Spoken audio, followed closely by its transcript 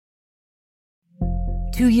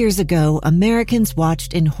2 years ago, Americans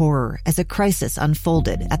watched in horror as a crisis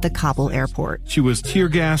unfolded at the Kabul airport. She was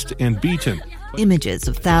tear-gassed and beaten. Images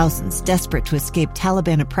of thousands desperate to escape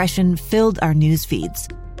Taliban oppression filled our news feeds.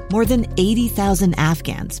 More than 80,000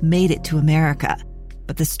 Afghans made it to America.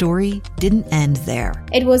 But the story didn't end there.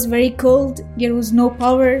 It was very cold. There was no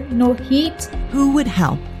power, no heat. Who would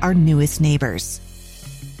help our newest neighbors?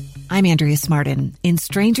 I'm Andrea Smartin. In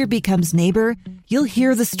Stranger Becomes Neighbor, you'll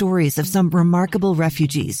hear the stories of some remarkable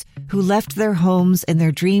refugees who left their homes and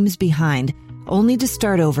their dreams behind, only to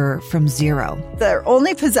start over from zero. Their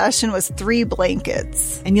only possession was 3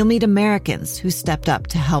 blankets. And you'll meet Americans who stepped up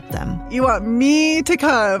to help them. You want me to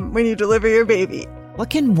come when you deliver your baby. What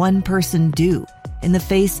can one person do in the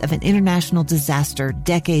face of an international disaster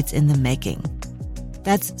decades in the making?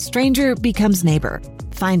 That's Stranger Becomes Neighbor.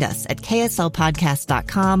 Find us at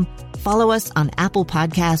kslpodcast.com. Follow us on Apple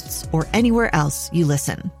Podcasts or anywhere else you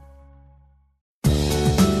listen.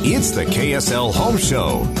 It's the KSL Home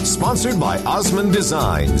Show, sponsored by Osmond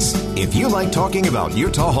Designs. If you like talking about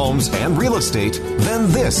Utah homes and real estate,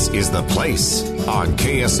 then this is the place on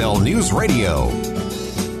KSL News Radio.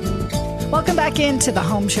 Welcome back into the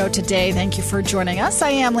Home Show today. Thank you for joining us.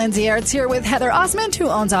 I am Lindsay Aerts here with Heather Osmond, who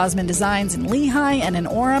owns Osmond Designs in Lehi and in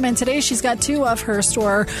Orem. And today she's got 2 of her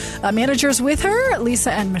store managers with her,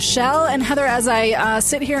 Lisa and Michelle. And Heather, as I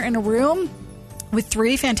sit here in a room with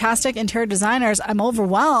 3 fantastic interior designers, I'm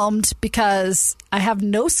overwhelmed because I have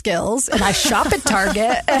no skills and I shop at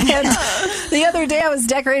Target. And the other day I was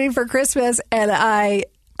decorating for Christmas and I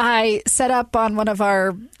set up on one of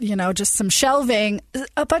our, just some shelving,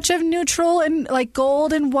 a bunch of neutral and like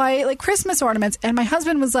gold and white, like Christmas ornaments. And my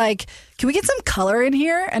husband was like, can we get some color in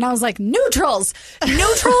here? And I was like, neutrals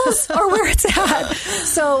are where it's at.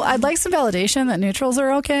 So I'd like some validation that neutrals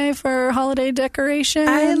are okay for holiday decoration.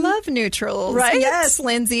 I love neutrals. Right? Yes,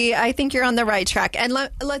 Lindsay. I think you're on the right track. And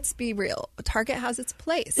let's be real. Target has its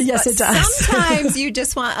place. Yes, it does. Sometimes you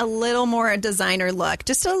just want a little more designer look,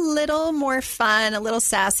 just a little more fun, a little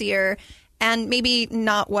sassier. And maybe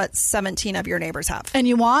not what 17 of your neighbors have. And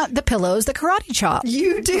you want the pillows that karate chop.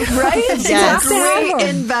 You do. Right? Yes. Great Great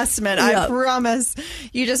investment. Yep. I promise.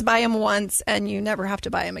 You just buy them once and you never have to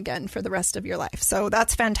buy them again for the rest of your life. So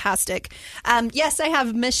that's fantastic. Yes, I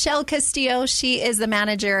have Michelle Castillo. She is the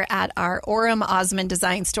manager at our Orem Osmond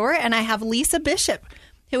Design Store. And I have Lisa Bishop,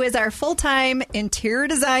 who is our full-time interior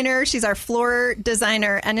designer. She's our floor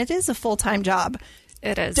designer. And it is a full-time job.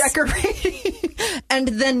 It is. Decorating and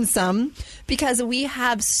then some, because we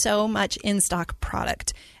have so much in-stock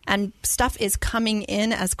product and stuff is coming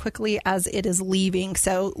in as quickly as it is leaving.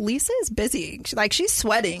 So Lisa is busy. She's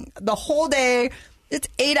sweating the whole day. It's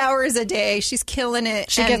 8 hours a day. She's killing it.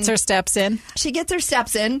 She gets her steps in.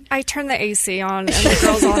 I turn the AC on and the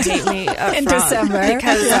girls all hate me up in front December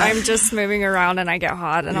because I'm just moving around and I get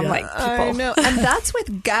hot and I'm like, people. I know. And that's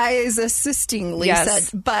with guys assisting Lisa.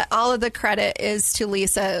 Yes. But all of the credit is to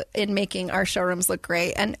Lisa in making our showrooms look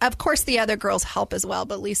great. And of course the other girls help as well,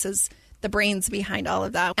 but Lisa's the brains behind all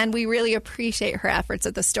of that. And we really appreciate her efforts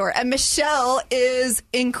at the store. And Michelle is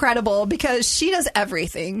incredible because she does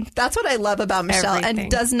everything. That's what I love about Michelle. Everything.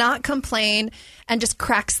 And does not complain and just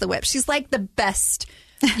cracks the whip. She's like the best,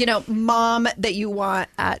 mom that you want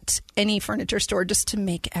at any furniture store just to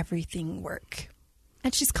make everything work.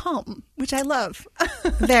 And she's calm, which I love.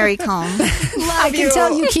 Very calm. I can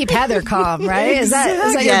tell you keep Heather calm, right? Is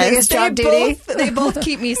that your biggest job duty? They both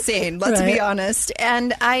keep me sane, let's Right. be honest.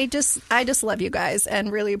 And I just love you guys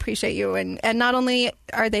and really appreciate you. And not only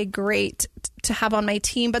are they great to have on my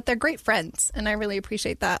team, but they're great friends. And I really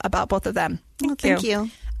appreciate that about both of them. Thank you.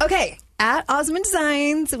 Okay. At Osmond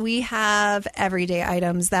Designs, we have everyday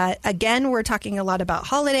items that, again, we're talking a lot about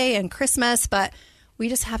holiday and Christmas, but we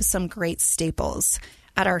just have some great staples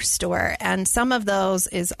at our store. And some of those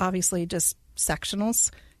is obviously just sectionals.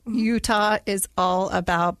 Mm-hmm. Utah is all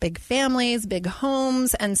about big families, big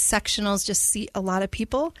homes, and sectionals just seat a lot of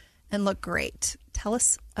people and look great. Tell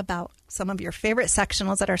us about some of your favorite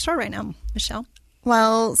sectionals at our store right now, Michelle.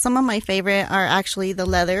 Well, some of my favorite are actually the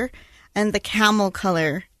leather, and the camel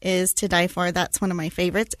color is to die for. That's one of my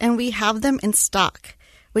favorites. And we have them in stock,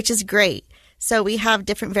 which is great. So we have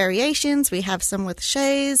different variations. We have some with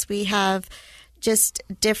shades. We have just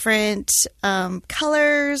different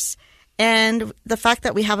colors. And the fact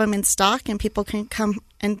that we have them in stock and people can come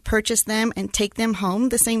and purchase them and take them home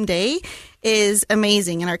the same day is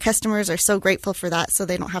amazing. And our customers are so grateful for that, so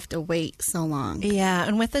they don't have to wait so long. Yeah,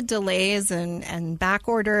 and with the delays and back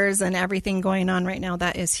orders and everything going on right now,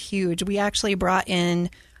 that is huge. We actually brought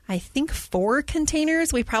in, I think, 4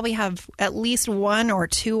 containers. We probably have at least 1 or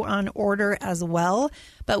 2 on order as well.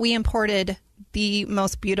 But we imported the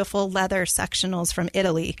most beautiful leather sectionals from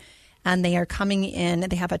Italy. And they are coming in.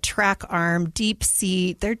 They have a track arm, deep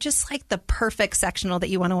seat. They're just like the perfect sectional that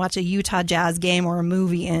you want to watch a Utah Jazz game or a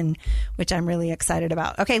movie in, which I'm really excited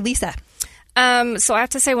about. Okay, Lisa. So I have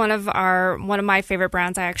to say one of my favorite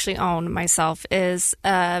brands I actually own myself is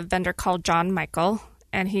a vendor called John Michael,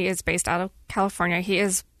 and he is based out of California. He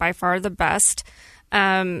is by far the best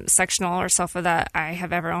sectional or sofa that I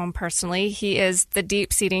have ever owned personally. He is the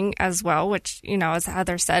deep seating as well, which, as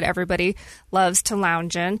Heather said, everybody loves to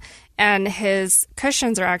lounge in. And his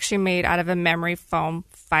cushions are actually made out of a memory foam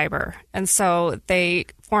fiber. And so they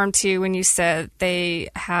form to, when you sit, they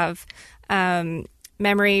have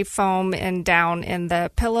memory foam and down in the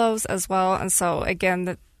pillows as well. And so,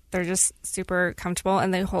 again, they're just super comfortable,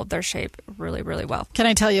 and they hold their shape really, really well. Can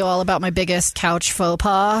I tell you all about my biggest couch faux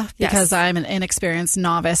pas? Because Yes. I'm an inexperienced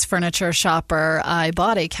novice furniture shopper. I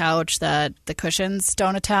bought a couch that the cushions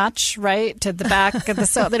don't attach, right, to the back of the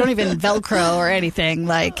sofa. They don't even Velcro or anything.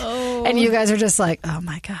 And you guys are just like, oh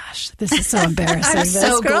my gosh, this is so embarrassing. I'm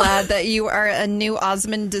so glad that you are a new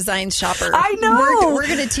Osmond Designs shopper. I know. We're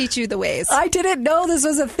going to teach you the ways. I didn't know this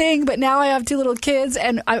was a thing, but now I have 2 little kids,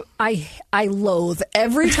 and I loathe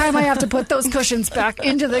every time I have to put those cushions back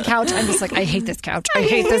into the couch. I'm just like, I hate this couch. I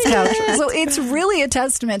hate this couch. So it's really a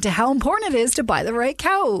testament to how important it is to buy the right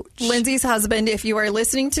couch. Lindsay's husband, if you are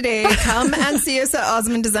listening today, come and see us at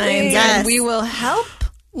Osmond Designs, Yes. and we will help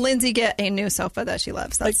Lindsay get a new sofa that she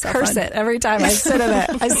loves. That's so Curse fun. it every time I sit in it.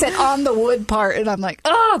 I sit on the wood part, and I'm like,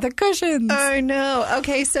 the cushions. I know.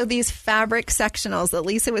 Okay, so these fabric sectionals that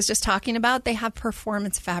Lisa was just talking about, they have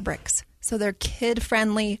performance fabrics. So they're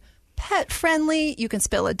kid-friendly, pet-friendly. You can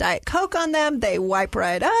spill a Diet Coke on them. They wipe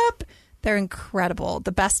right up. They're incredible.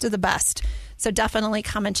 The best of the best. So definitely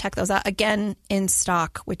come and check those out. Again, in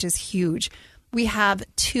stock, which is huge. We have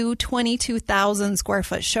 2 22,000 square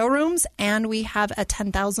foot showrooms, and we have a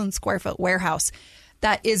 10,000 square foot warehouse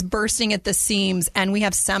that is bursting at the seams, and we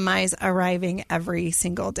have semis arriving every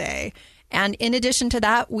single day. And in addition to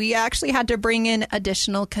that, we actually had to bring in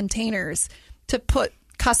additional containers to put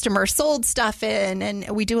customer sold stuff in, and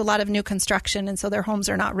we do a lot of new construction, and so their homes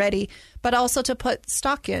are not ready, but also to put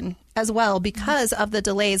stock in as well because of the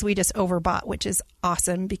delays. We just overbought, which is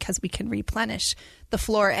awesome because we can replenish the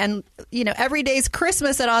floor. And every day's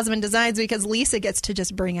Christmas at Osmond Designs because Lisa gets to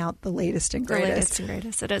just bring out the latest and greatest. It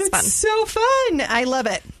is fun. It's so fun. I love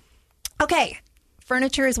it. Okay,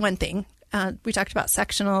 furniture is one thing. We talked about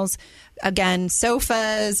sectionals. Again,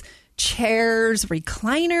 sofas, chairs,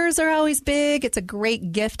 recliners are always big. It's a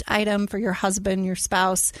great gift item for your husband, your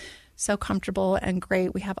spouse. So comfortable and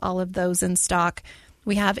great. We have all of those in stock.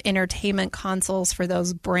 We have entertainment consoles for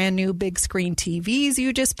those brand new big screen TVs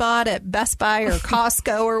you just bought at Best Buy or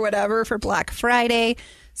Costco or whatever for Black Friday.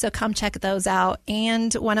 So come check those out.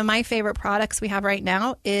 And one of my favorite products we have right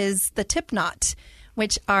now is the Tip Knot,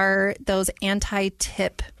 which are those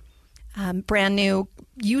anti-tip, brand new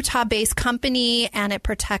Utah-based company, and it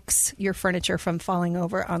protects your furniture from falling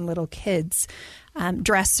over on little kids,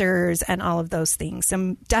 dressers, and all of those things.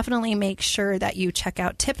 So definitely make sure that you check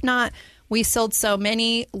out Tip Knot. We sold so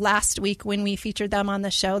many last week when we featured them on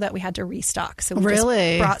the show that we had to restock. So we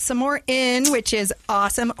just brought some more in, which is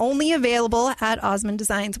awesome. Only available at Osmond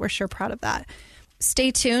Designs. We're sure proud of that.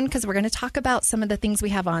 Stay tuned because we're going to talk about some of the things we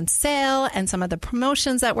have on sale and some of the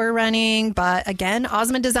promotions that we're running. But again,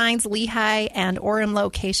 Osmond Designs, Lehigh and Orem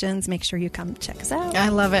locations. Make sure you come check us out. I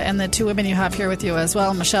love it. And the 2 women you have here with you as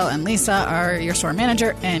well, Michelle and Lisa, are your store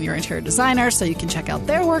manager and your interior designer. So you can check out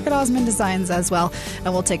their work at Osmond Designs as well.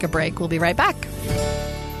 And we'll take a break. We'll be right back.